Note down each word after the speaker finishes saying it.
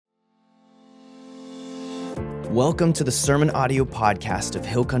Welcome to the Sermon Audio Podcast of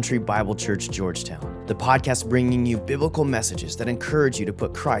Hill Country Bible Church, Georgetown. The podcast bringing you biblical messages that encourage you to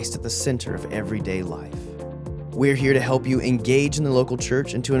put Christ at the center of everyday life. We're here to help you engage in the local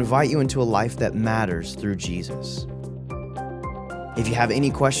church and to invite you into a life that matters through Jesus. If you have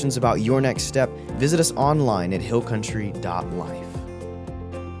any questions about your next step, visit us online at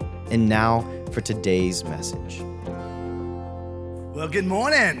hillcountry.life. And now for today's message. Well, good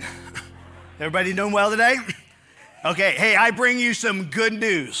morning. Everybody doing well today? Okay, hey, I bring you some good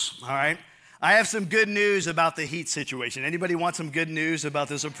news, all right? I have some good news about the heat situation. Anybody want some good news about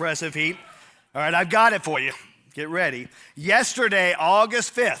this oppressive heat? All right, I've got it for you. Get ready. Yesterday,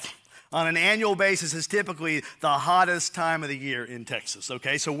 August 5th, on an annual basis, is typically the hottest time of the year in Texas,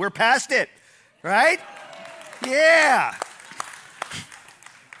 okay? So we're past it, right? Yeah.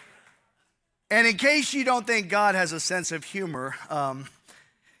 And in case you don't think God has a sense of humor,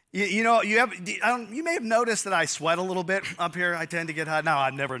 you may have noticed that I sweat a little bit up here. I tend to get hot. No,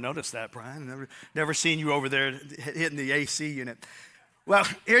 I've never noticed that, Brian. Never seen you over there hitting the AC unit. Well,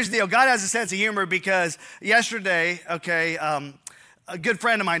 here's the deal. God has a sense of humor because yesterday, a good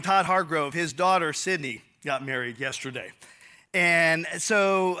friend of mine, Todd Hargrove, his daughter, Sydney, got married yesterday. And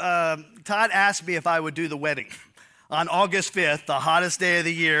so Todd asked me if I would do the wedding on August 5th, the hottest day of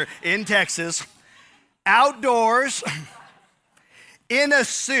the year in Texas, outdoors, in a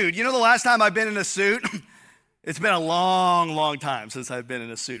suit. You know the last time I've been in a suit? It's been a long, long time since I've been in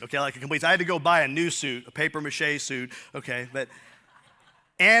a suit, okay, like a complete. I had to go buy a new suit, a paper mache suit, okay,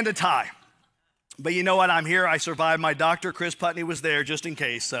 and a tie. But you know what? I'm here. I survived. My doctor, Chris Putney, was there just in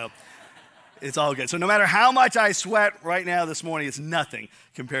case, so it's all good. So no matter how much I sweat right now this morning, it's nothing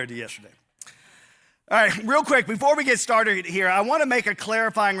compared to yesterday. All right, real quick, before we get started here, I want to make a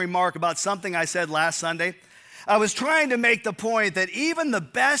clarifying remark about something I said last Sunday. I was trying to make the point that even the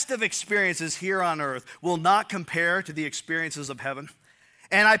best of experiences here on earth will not compare to the experiences of heaven.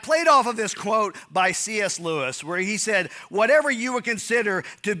 And I played off of this quote by C.S. Lewis, where he said, whatever you would consider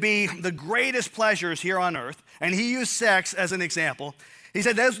to be the greatest pleasures here on earth, and he used sex as an example, he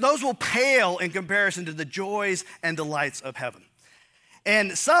said those will pale in comparison to the joys and delights of heaven.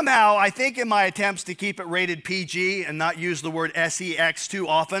 And somehow, I think in my attempts to keep it rated PG and not use the word sex too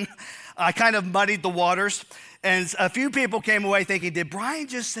often, I kind of muddied the waters. And a few people came away thinking, did Brian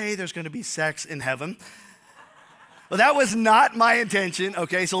just say there's going to be sex in heaven? Well, that was not my intention,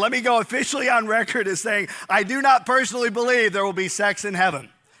 okay? So let me go officially on record as saying I do not personally believe there will be sex in heaven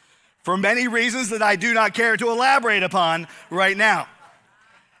for many reasons that I do not care to elaborate upon right now.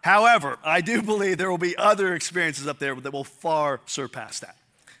 However, I do believe there will be other experiences up there that will far surpass that.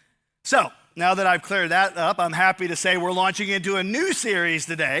 So, now that I've cleared that up, I'm happy to say we're launching into a new series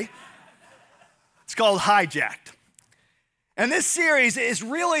today. It's called Hijacked. And this series is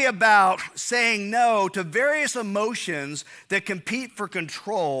really about saying no to various emotions that compete for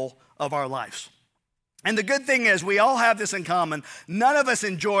control of our lives. And the good thing is we all have this in common. None of us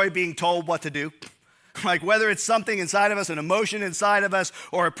enjoy being told what to do. Like whether it's something inside of us, an emotion inside of us,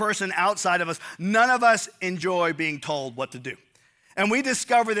 or a person outside of us, none of us enjoy being told what to do. And we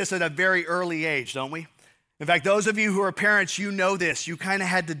discover this at a very early age, don't we? In fact, those of you who are parents, you know this. You kind of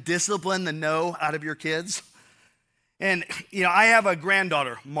had to discipline the no out of your kids. And, I have a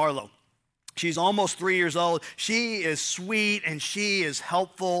granddaughter, Marlo. She's almost 3 years old. She is sweet and she is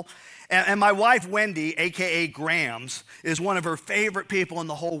helpful. And my wife, Wendy, AKA Grams, is one of her favorite people in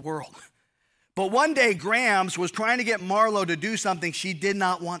the whole world. But one day, Grams was trying to get Marlo to do something she did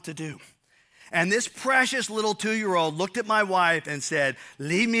not want to do. And this precious little 2-year-old looked at my wife and said,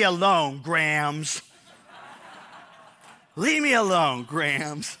 "Leave me alone, Grams. Leave me alone,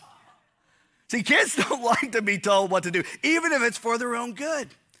 Grams." See, kids don't like to be told what to do, even if it's for their own good.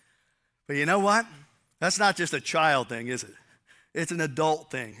 But you know what? That's not just a child thing, is it? It's an adult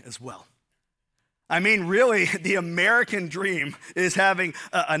thing as well. I mean, really, the American dream is having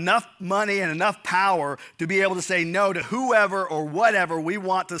enough money and enough power to be able to say no to whoever or whatever we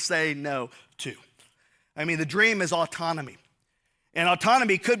want to say no to. I mean, the dream is autonomy. And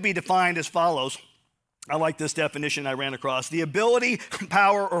autonomy could be defined as follows. I like this definition I ran across. The ability,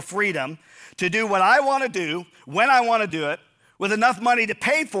 power, or freedom to do what I want to do, when I want to do it, with enough money to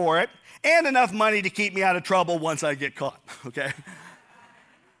pay for it, and enough money to keep me out of trouble once I get caught, okay?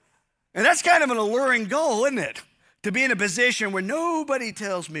 And that's kind of an alluring goal, isn't it? To be in a position where nobody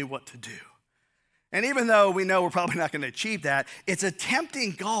tells me what to do. And even though we know we're probably not going to achieve that, it's a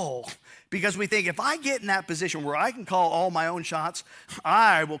tempting goal because we think if I get in that position where I can call all my own shots,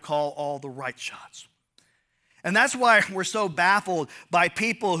 I will call all the right shots. And that's why we're so baffled by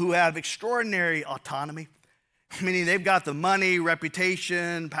people who have extraordinary autonomy, meaning they've got the money,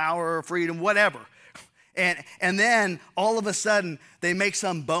 reputation, power, freedom, whatever. And then all of a sudden, they make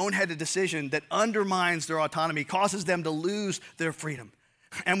some boneheaded decision that undermines their autonomy, causes them to lose their freedom.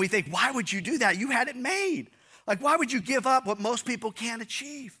 And we think, why would you do that? You had it made. Like, why would you give up what most people can't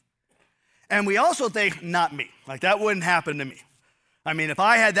achieve? And we also think, not me. Like, that wouldn't happen to me. I mean, if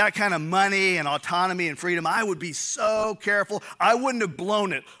I had that kind of money and autonomy and freedom, I would be so careful. I wouldn't have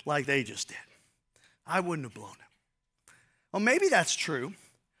blown it like they just did. I wouldn't have blown it. Well, maybe that's true.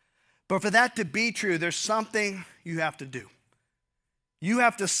 But for that to be true, there's something you have to do. You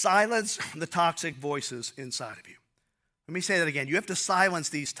have to silence the toxic voices inside of you. Let me say that again. You have to silence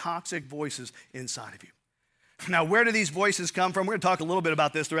these toxic voices inside of you. Now, where do these voices come from? We're going to talk a little bit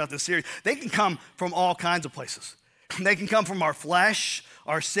about this throughout this series. They can come from all kinds of places. They can come from our flesh,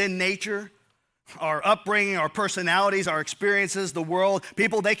 our sin nature, our upbringing, our personalities, our experiences, the world.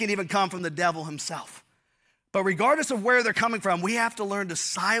 People, they can even come from the devil himself. But regardless of where they're coming from, we have to learn to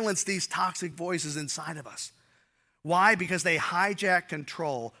silence these toxic voices inside of us. Why? Because they hijack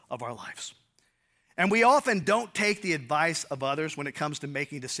control of our lives. And we often don't take the advice of others when it comes to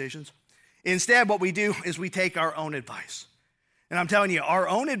making decisions. Instead, what we do is we take our own advice. And I'm telling you, our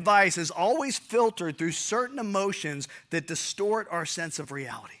own advice is always filtered through certain emotions that distort our sense of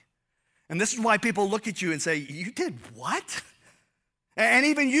reality. And this is why people look at you and say, you did what? And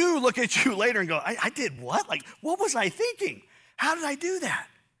even you look at you later and go, I did what? Like, what was I thinking? How did I do that?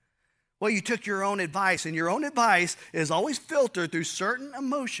 Well, you took your own advice, and your own advice is always filtered through certain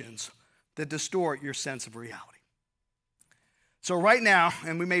emotions that distort your sense of reality. So right now,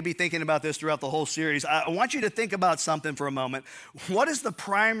 and we may be thinking about this throughout the whole series, I want you to think about something for a moment. What is the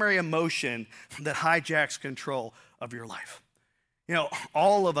primary emotion that hijacks control of your life? You know,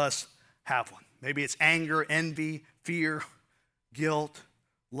 all of us have one. Maybe it's anger, envy, fear, guilt,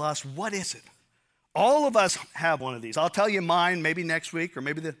 lust. What is it? All of us have one of these. I'll tell you mine maybe next week or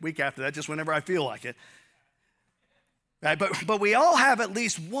maybe the week after that, just whenever I feel like it. Right? But we all have at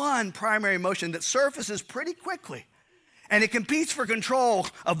least one primary emotion that surfaces pretty quickly. And it competes for control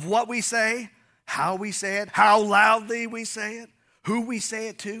of what we say, how we say it, how loudly we say it, who we say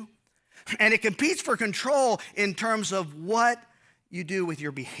it to. And it competes for control in terms of what you do with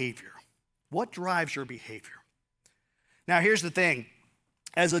your behavior. What drives your behavior? Now, here's the thing.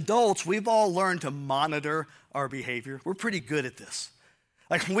 As adults, we've all learned to monitor our behavior. We're pretty good at this.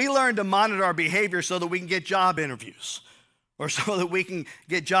 Like, we learn to monitor our behavior so that we can get job interviews, or so that we can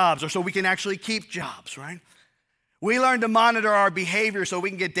get jobs, or so we can actually keep jobs, right? We learn to monitor our behavior so we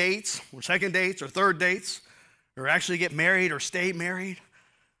can get dates, or second dates, or third dates, or actually get married or stay married,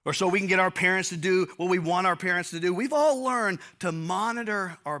 or so we can get our parents to do what we want our parents to do. We've all learned to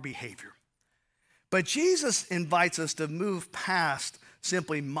monitor our behavior. But Jesus invites us to move past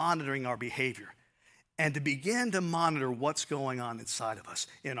simply monitoring our behavior and to begin to monitor what's going on inside of us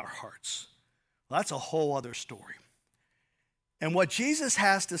in our hearts. Well, that's a whole other story. And what Jesus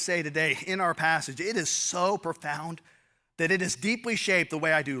has to say today in our passage, it is so profound that it has deeply shaped the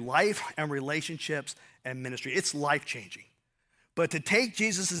way I do life and relationships and ministry. It's life-changing. But to take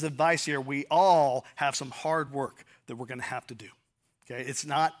Jesus' advice here, we all have some hard work that we're going to have to do. Okay? It's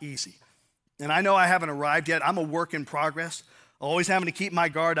not easy. And I know I haven't arrived yet. I'm a work in progress, always having to keep my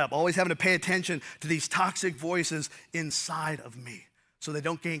guard up, always having to pay attention to these toxic voices inside of me so they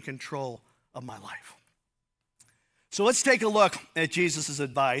don't gain control of my life. So let's take a look at Jesus'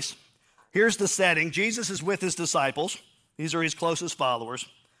 advice. Here's the setting. Jesus is with his disciples. These are his closest followers.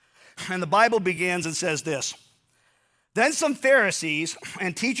 And the Bible begins and says this. Then some Pharisees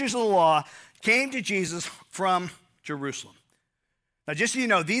and teachers of the law came to Jesus from Jerusalem. Now, just so you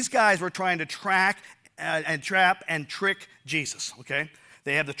know, these guys were trying to trap and trick Jesus, okay?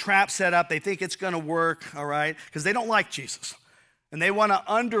 They have the trap set up. They think it's going to work, all right, because they don't like Jesus. And they want to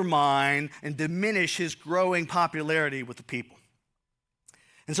undermine and diminish his growing popularity with the people.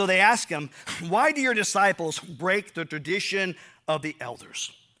 And so they ask him, why do your disciples break the tradition of the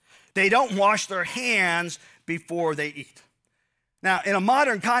elders? They don't wash their hands before they eat. Now, in a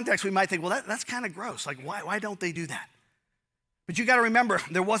modern context, we might think, well, that's kind of gross. Like, why don't they do that? But you got to remember,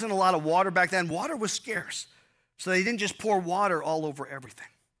 there wasn't a lot of water back then. Water was scarce. So they didn't just pour water all over everything.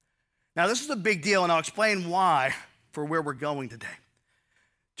 Now, this is a big deal, and I'll explain why for where we're going today.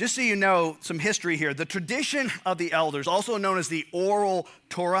 Just so you know some history here, the tradition of the elders, also known as the oral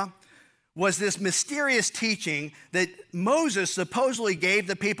Torah, was this mysterious teaching that Moses supposedly gave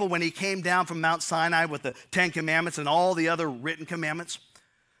the people when he came down from Mount Sinai with the 10 Commandments and all the other written commandments.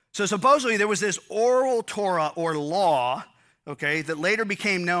 So supposedly there was this oral Torah or law, okay, that later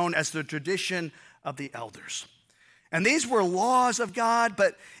became known as the tradition of the elders. And these were laws of God,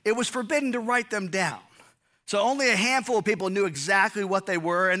 but it was forbidden to write them down. So only a handful of people knew exactly what they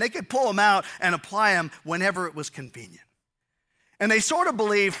were, and they could pull them out and apply them whenever it was convenient. And they sort of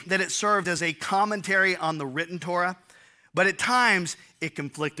believed that it served as a commentary on the written Torah, but at times it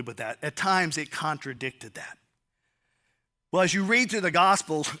conflicted with that. At times it contradicted that. Well, as you read through the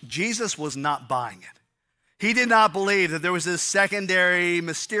Gospels, Jesus was not buying it. He did not believe that there was this secondary,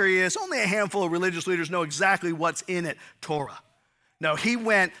 mysterious, only a handful of religious leaders know exactly what's in it, Torah. No, he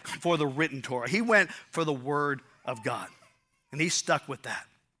went for the written Torah. He went for the Word of God, and he stuck with that.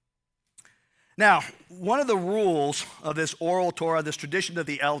 Now, one of the rules of this oral Torah, this tradition of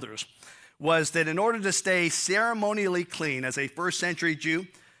the elders, was that in order to stay ceremonially clean as a first century Jew,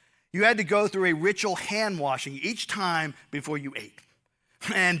 you had to go through a ritual hand washing each time before you ate.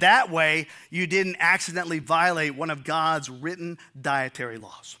 And that way, you didn't accidentally violate one of God's written dietary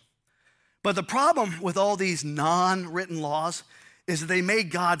laws. But the problem with all these non-written laws is that they made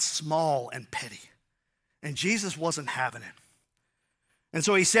God small and petty. And Jesus wasn't having it. And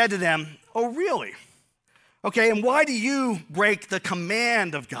so he said to them, "Oh, really? Okay, and why do you break the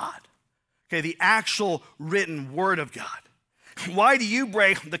command of God? Okay, the actual written word of God. Why do you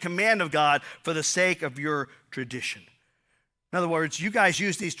break the command of God for the sake of your tradition?" In other words, you guys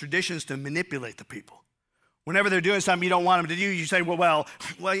use these traditions to manipulate the people. Whenever they're doing something you don't want them to do, you say, well,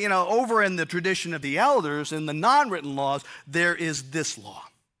 over in the tradition of the elders, in the non-written laws, there is this law.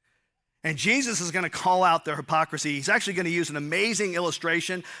 And Jesus is going to call out their hypocrisy. He's actually going to use an amazing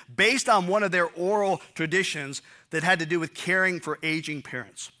illustration based on one of their oral traditions that had to do with caring for aging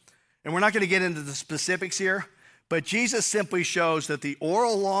parents. And we're not going to get into the specifics here, but Jesus simply shows that the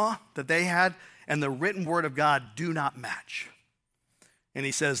oral law that they had and the written word of God do not match. And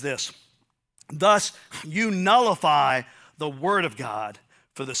he says this, "Thus you nullify the word of God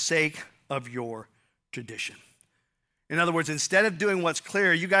for the sake of your tradition." In other words, instead of doing what's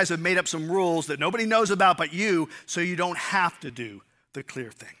clear, you guys have made up some rules that nobody knows about but you, so you don't have to do the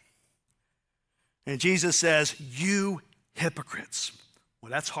clear thing. And Jesus says, "You hypocrites." Well,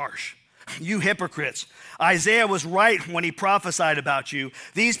 that's harsh. "You hypocrites. Isaiah was right when he prophesied about you.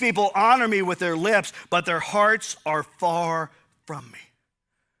 These people honor me with their lips, but their hearts are far from me."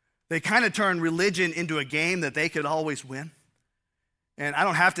 They kind of turn religion into a game that they could always win. And I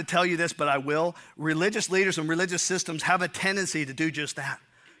don't have to tell you this, but I will. Religious leaders and religious systems have a tendency to do just that.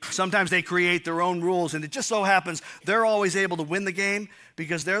 Sometimes they create their own rules, and it just so happens they're always able to win the game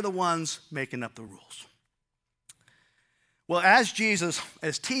because they're the ones making up the rules. Well, as Jesus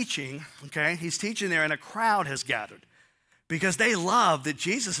is teaching, okay, he's teaching there, and a crowd has gathered because they love that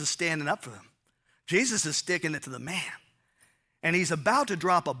Jesus is standing up for them. Jesus is sticking it to the man. And he's about to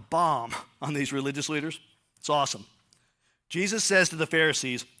drop a bomb on these religious leaders. It's awesome. Jesus says to the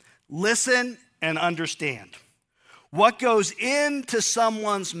Pharisees, "Listen and understand. What goes into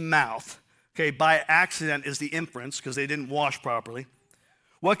someone's mouth," okay, by accident is the inference because they didn't wash properly.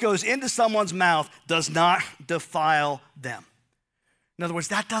 "What goes into someone's mouth does not defile them." In other words,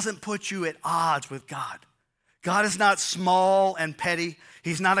 that doesn't put you at odds with God. God is not small and petty.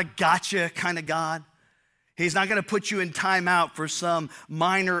 He's not a gotcha kind of God. He's not going to put you in timeout for some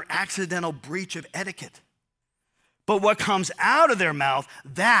minor accidental breach of etiquette. But what comes out of their mouth,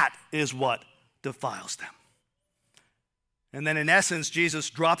 that is what defiles them. And then in essence, Jesus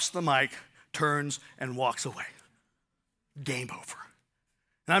drops the mic, turns, and walks away. Game over.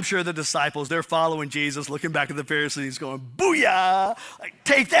 And I'm sure the disciples, they're following Jesus, looking back at the Pharisees, going, "Booyah! Like,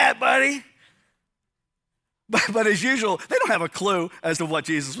 take that, buddy." But as usual, they don't have a clue as to what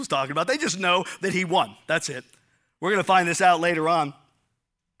Jesus was talking about. They just know that he won. That's it. We're going to find this out later on.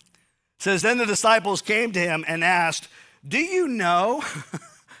 It says, "Then the disciples came to him and asked, 'Do you know?'"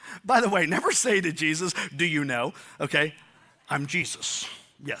 By the way, never say to Jesus, "Do you know?" Okay, I'm Jesus.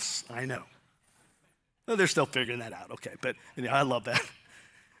 Yes, I know. Well, they're still figuring that out. Okay, but I love that.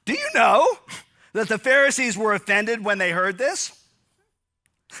 "Do you know that the Pharisees were offended when they heard this?"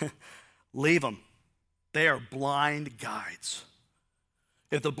 Leave them. They are blind guides.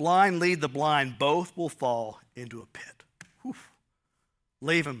 If the blind lead the blind, both will fall into a pit. Whew.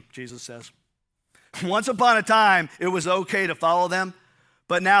 Leave them, Jesus says. Once upon a time, it was okay to follow them,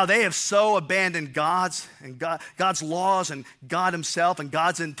 but now they have so abandoned God's laws and God himself and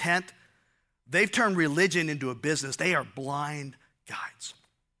God's intent, they've turned religion into a business. They are blind guides.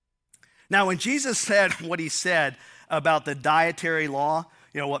 Now, when Jesus said what he said about the dietary law,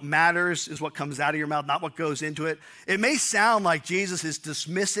 what matters is what comes out of your mouth, not what goes into it. It may sound like Jesus is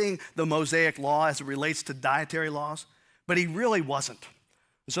dismissing the Mosaic law as it relates to dietary laws, but he really wasn't.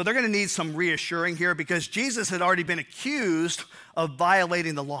 So they're going to need some reassuring here because Jesus had already been accused of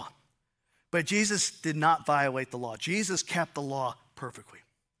violating the law. But Jesus did not violate the law. Jesus kept the law perfectly.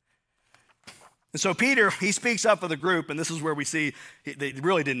 And so Peter, he speaks up for the group, and this is where we see they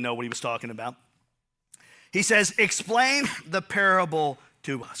really didn't know what he was talking about. He says, explain the parable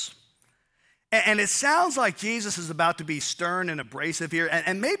to us. And it sounds like Jesus is about to be stern and abrasive here,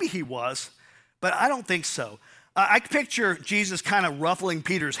 and maybe he was, but I don't think so. I picture Jesus kind of ruffling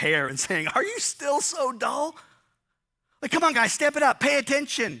Peter's hair and saying, are you still so dull? Like, come on, guys, step it up, pay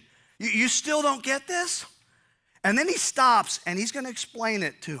attention. You still don't get this? And then he stops, and he's going to explain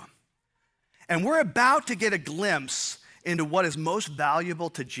it to him. And we're about to get a glimpse into what is most valuable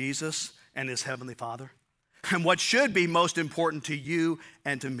to Jesus and his heavenly Father, and what should be most important to you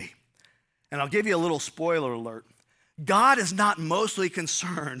and to me. And I'll give you a little spoiler alert. God is not mostly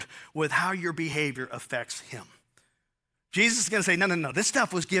concerned with how your behavior affects him. Jesus is going to say, no, this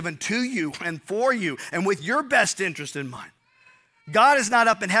stuff was given to you and for you and with your best interest in mind. God is not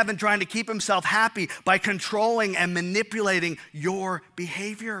up in heaven trying to keep himself happy by controlling and manipulating your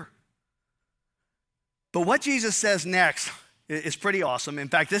behavior. But what Jesus says next is pretty awesome. In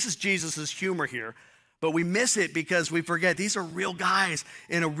fact, this is Jesus' humor here, but we miss it because we forget these are real guys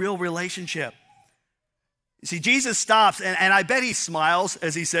in a real relationship. You see, Jesus stops, and I bet he smiles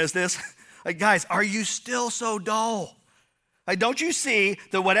as he says this. Like, guys, are you still so dull? Like, don't you see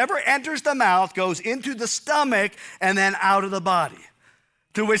that whatever enters the mouth goes into the stomach and then out of the body?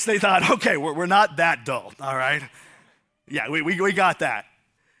 To which they thought, okay, we're not that dull, all right? Yeah, we got that.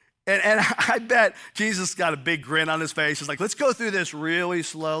 And I bet Jesus got a big grin on his face. He's like, let's go through this really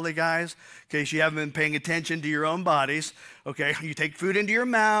slowly, guys, in case you haven't been paying attention to your own bodies. Okay, you take food into your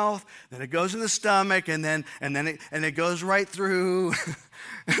mouth, then it goes in the stomach, and then it goes right through.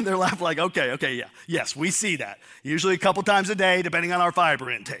 And they're laughing like, okay, yeah, yes, we see that. Usually a couple times a day, depending on our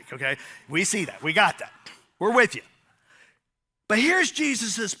fiber intake, okay? We see that, we got that. We're with you. But here's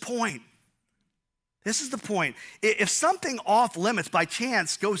Jesus' point. This is the point. If something off limits by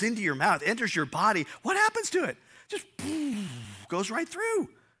chance goes into your mouth, enters your body, what happens to it? Just goes right through.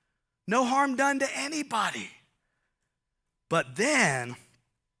 No harm done to anybody. But then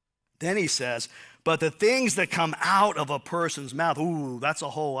he says, but the things that come out of a person's mouth, that's a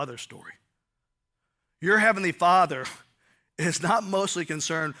whole other story. Your heavenly Father is not mostly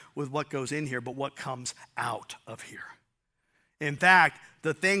concerned with what goes in here, but what comes out of here. In fact,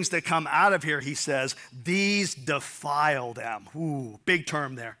 the things that come out of here, he says, these defile them. Big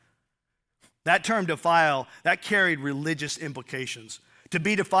term there. That term defile, that carried religious implications. To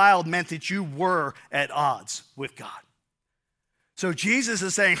be defiled meant that you were at odds with God. So Jesus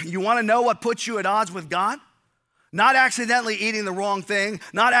is saying, you want to know what puts you at odds with God? Not accidentally eating the wrong thing,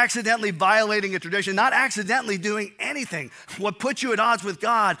 not accidentally violating a tradition, not accidentally doing anything. What puts you at odds with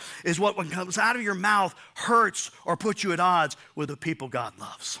God is what when comes out of your mouth hurts or puts you at odds with the people God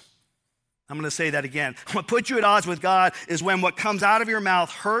loves. I'm going to say that again. What puts you at odds with God is when what comes out of your mouth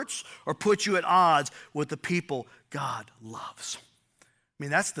hurts or puts you at odds with the people God loves. I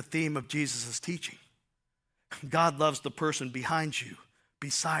mean, that's the theme of Jesus' teaching. God loves the person behind you,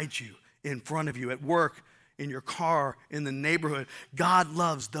 beside you, in front of you, at work, in your car, in the neighborhood. God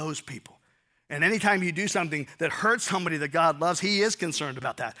loves those people. And anytime you do something that hurts somebody that God loves, he is concerned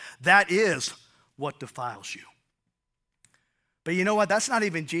about that. That is what defiles you. But you know what? That's not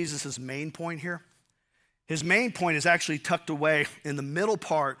even Jesus' main point here. His main point is actually tucked away in the middle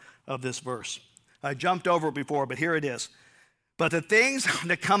part of this verse. I jumped over it before, but here it is. But the things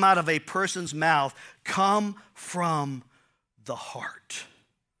that come out of a person's mouth come from the heart.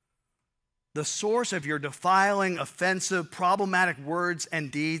 The source of your defiling, offensive, problematic words and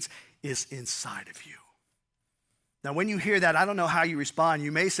deeds is inside of you. Now, when you hear that, I don't know how you respond.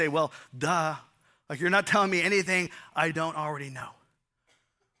 You may say, well, duh, like you're not telling me anything I don't already know.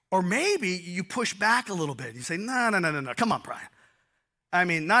 Or maybe you push back a little bit. You say, no, come on, Bryan. I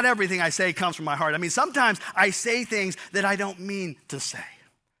mean, not everything I say comes from my heart. I mean, sometimes I say things that I don't mean to say.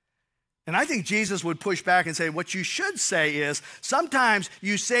 And I think Jesus would push back and say, what you should say is, sometimes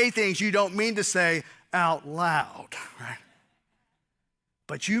you say things you don't mean to say out loud, right?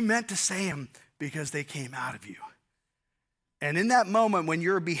 But you meant to say them because they came out of you. And in that moment when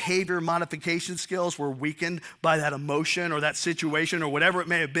your behavior modification skills were weakened by that emotion or that situation or whatever it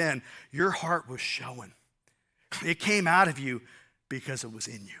may have been, your heart was showing. It came out of you because it was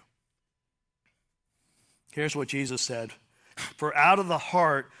in you. Here's what Jesus said. For out of the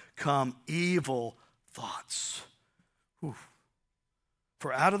heart come evil thoughts.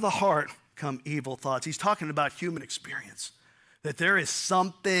 For out of the heart come evil thoughts. He's talking about human experience, that there is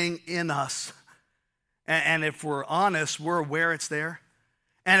something in us. And if we're honest, we're aware it's there.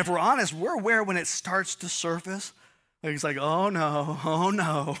 And if we're honest, we're aware when it starts to surface. Like it's like, oh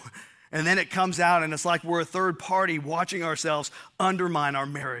no. And then it comes out and it's like we're a third party watching ourselves undermine our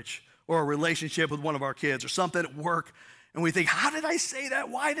marriage or a relationship with one of our kids or something at work, and we think, how did I say that?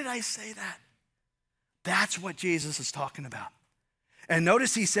 Why did I say that? That's what Jesus is talking about. And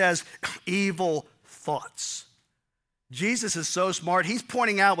notice he says, evil thoughts. Jesus is so smart. He's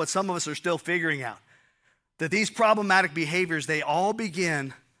pointing out what some of us are still figuring out, that these problematic behaviors, they all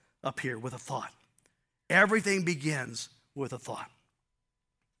begin up here with a thought. Everything begins with a thought.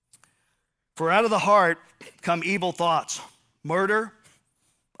 For out of the heart come evil thoughts, murder,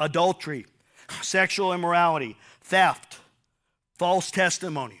 adultery, sexual immorality, theft, false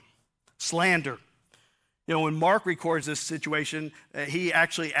testimony, slander. You know, when Mark records this situation, he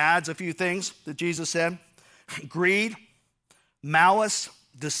actually adds a few things that Jesus said. Greed, malice,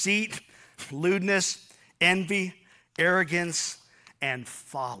 deceit, lewdness, envy, arrogance, and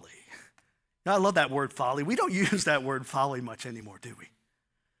folly. Now, I love that word folly. We don't use that word folly much anymore, do we?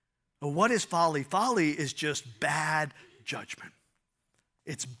 But what is folly? Folly is just bad judgment.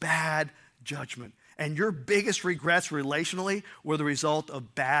 It's bad judgment. And your biggest regrets relationally were the result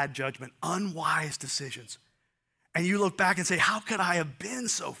of bad judgment, unwise decisions. And you look back and say, how could I have been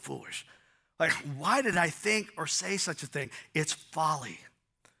so foolish? Like, why did I think or say such a thing? It's folly.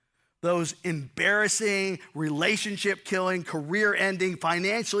 Those embarrassing, relationship-killing, career-ending,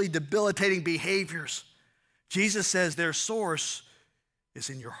 financially debilitating behaviors. Jesus says their source is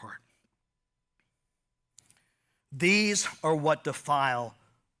in your heart. These are what defile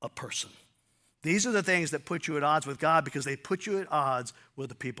a person. These are the things that put you at odds with God because they put you at odds with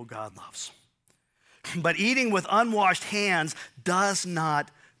the people God loves. But eating with unwashed hands does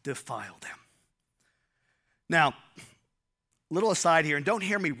not defile them. Now, little aside here, and don't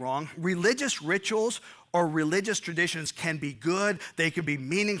hear me wrong, religious rituals or religious traditions can be good, they can be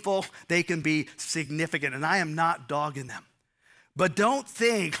meaningful, they can be significant, and I am not dogging them. But don't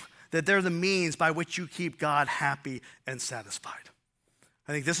think that they're the means by which you keep God happy and satisfied.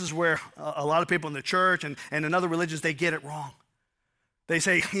 I think this is where a lot of people in the church and in other religions, they get it wrong. They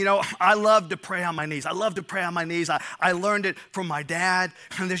say, you know, I love to pray on my knees. I love to pray on my knees. I learned it from my dad.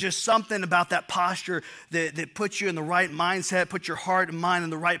 And there's just something about that posture that puts you in the right mindset, puts your heart and mind in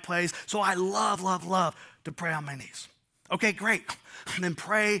the right place. So I love to pray on my knees. Okay, great. And then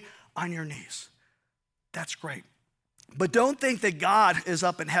pray on your knees. That's great. But don't think that God is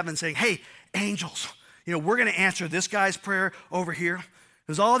up in heaven saying, hey, angels, you know, we're going to answer this guy's prayer over here.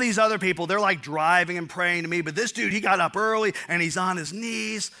 Because all these other people, they're like driving and praying to me, but this dude, he got up early and he's on his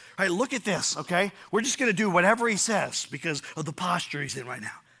knees. All right, look at this, okay? We're just gonna do whatever he says because of the posture he's in right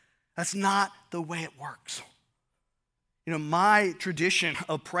now. That's not the way it works. You know, my tradition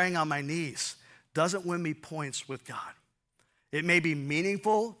of praying on my knees doesn't win me points with God. It may be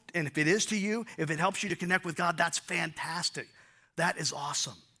meaningful, and if it is to you, if it helps you to connect with God, that's fantastic. That is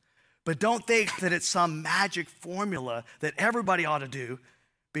awesome. But don't think that it's some magic formula that everybody ought to do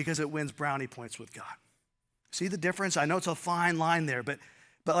because it wins brownie points with God. See the difference? I know it's a fine line there, but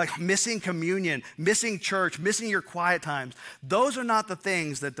like missing communion, missing church, missing your quiet times, those are not the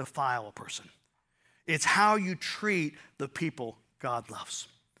things that defile a person. It's how you treat the people God loves.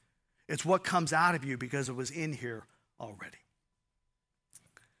 It's what comes out of you because it was in here already.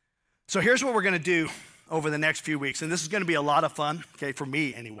 So here's what we're going to do over the next few weeks, and this is going to be a lot of fun, okay, for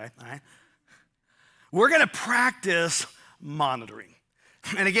me anyway, all right? We're going to practice monitoring.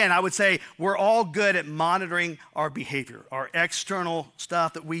 And again, I would say we're all good at monitoring our behavior, our external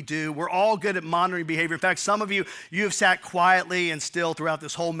stuff that we do. We're all good at monitoring behavior. In fact, some of you have sat quietly and still throughout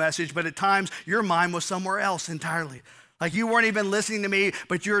this whole message, but at times your mind was somewhere else entirely. Like you weren't even listening to me,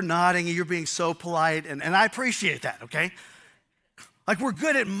 but you're nodding and you're being so polite, and I appreciate that, okay? Like we're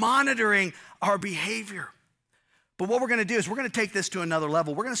good at monitoring our behavior. But what we're going to do is we're going to take this to another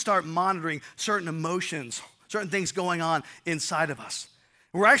level. We're going to start monitoring certain emotions, certain things going on inside of us.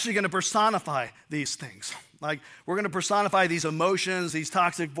 We're actually going to personify these things. Like we're going to personify these emotions, these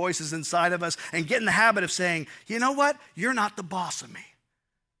toxic voices inside of us, and get in the habit of saying, you know what? You're not the boss of me.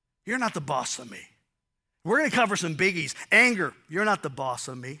 You're not the boss of me. We're going to cover some biggies. Anger, you're not the boss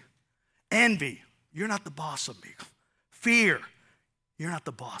of me. Envy, you're not the boss of me. Fear, you're not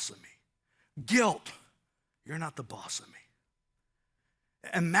the boss of me. Guilt, you're not the boss of me.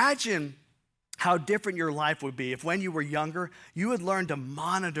 Imagine how different your life would be if when you were younger, you had learned to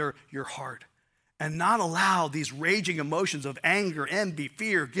monitor your heart and not allow these raging emotions of anger, envy,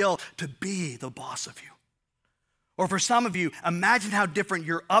 fear, guilt to be the boss of you. Or for some of you, imagine how different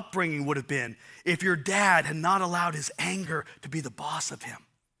your upbringing would have been if your dad had not allowed his anger to be the boss of him,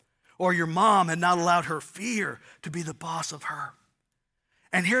 or your mom had not allowed her fear to be the boss of her.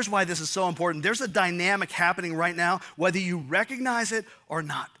 And here's why this is so important. There's a dynamic happening right now, whether you recognize it or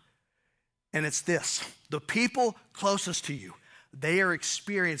not. And it's this: the people closest to you, they are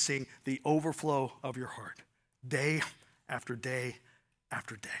experiencing the overflow of your heart day after day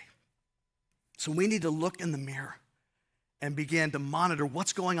after day. So we need to look in the mirror and begin to monitor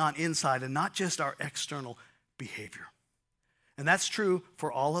what's going on inside and not just our external behavior. And that's true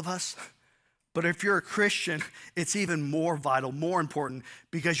for all of us. But if you're a Christian, it's even more vital, more important,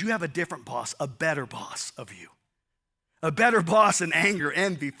 because you have a different boss, a better boss of you. A better boss than anger,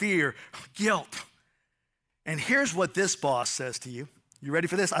 envy, fear, guilt. And here's what this boss says to you. You ready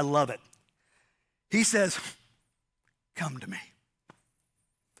for this? I love it. He says, come to me.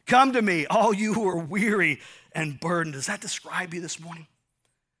 Come to me, all you who are weary and burdened. Does that describe you this morning?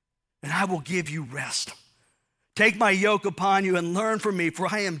 And I will give you rest. Take my yoke upon you and learn from me, for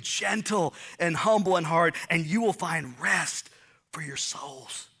I am gentle and humble in heart, and you will find rest for your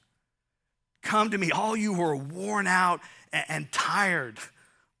souls. Come to me, all you who are worn out and tired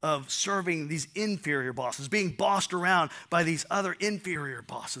of serving these inferior bosses, being bossed around by these other inferior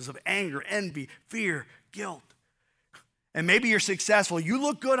bosses of anger, envy, fear, guilt. And maybe you're successful. You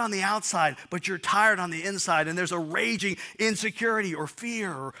look good on the outside, but you're tired on the inside, and there's a raging insecurity or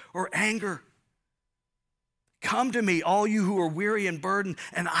fear or anger. Come to me, all you who are weary and burdened,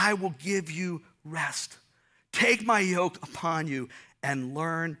 and I will give you rest. Take my yoke upon you and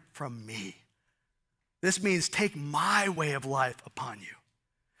learn from me. This means take my way of life upon you.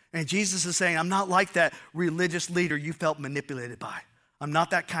 And Jesus is saying, I'm not like that religious leader you felt manipulated by. I'm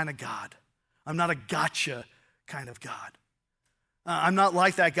not that kind of God. I'm not a gotcha kind of God. I'm not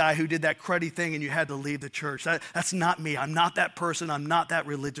like that guy who did that cruddy thing and you had to leave the church. That's not me. I'm not that person. I'm not that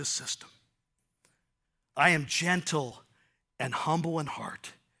religious system. I am gentle and humble in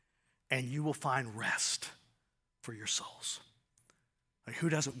heart, and you will find rest for your souls. Like, who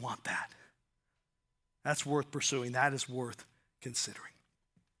doesn't want that? That's worth pursuing. That is worth considering.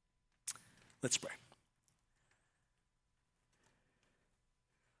 Let's pray.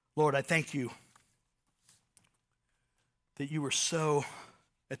 Lord, I thank you that you were so,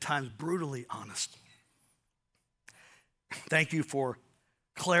 at times, brutally honest. Thank you for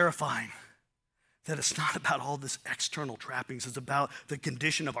clarifying that it's not about all this external trappings. It's about the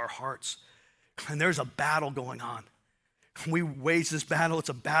condition of our hearts. And there's a battle going on. We wage this battle. It's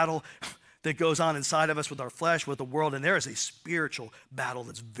a battle that goes on inside of us with our flesh, with the world. And there is a spiritual battle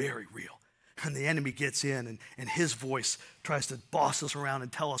that's very real. And the enemy gets in, and his voice tries to boss us around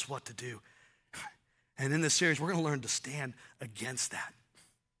and tell us what to do. And in this series, we're going to learn to stand against that,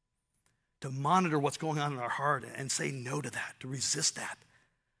 to monitor what's going on in our heart and say no to that, to resist that,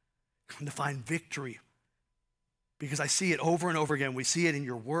 and to find victory. Because I see it over and over again. We see it in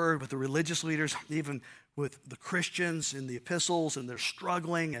your word with the religious leaders, even with the Christians in the epistles, and they're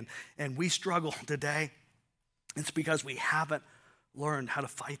struggling, and we struggle today. It's because we haven't learned how to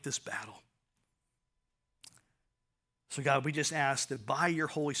fight this battle. So God, we just ask that by your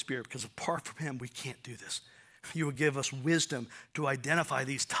Holy Spirit, because apart from him, we can't do this, you would give us wisdom to identify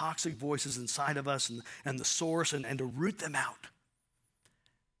these toxic voices inside of us and the source and to root them out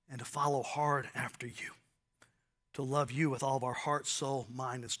and to follow hard after you, to love you with all of our heart, soul,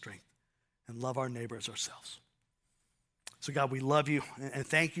 mind, and strength, and love our neighbor as ourselves. So God, we love you and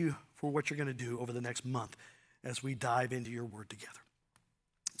thank you for what you're going to do over the next month as we dive into your word together.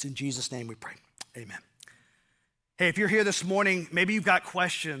 It's in Jesus' name we pray. Amen. Hey, if you're here this morning, maybe you've got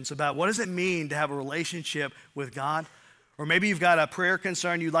questions about what does it mean to have a relationship with God? Or maybe you've got a prayer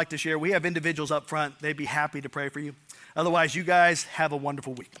concern you'd like to share. We have individuals up front. They'd be happy to pray for you. Otherwise, you guys have a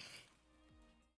wonderful week.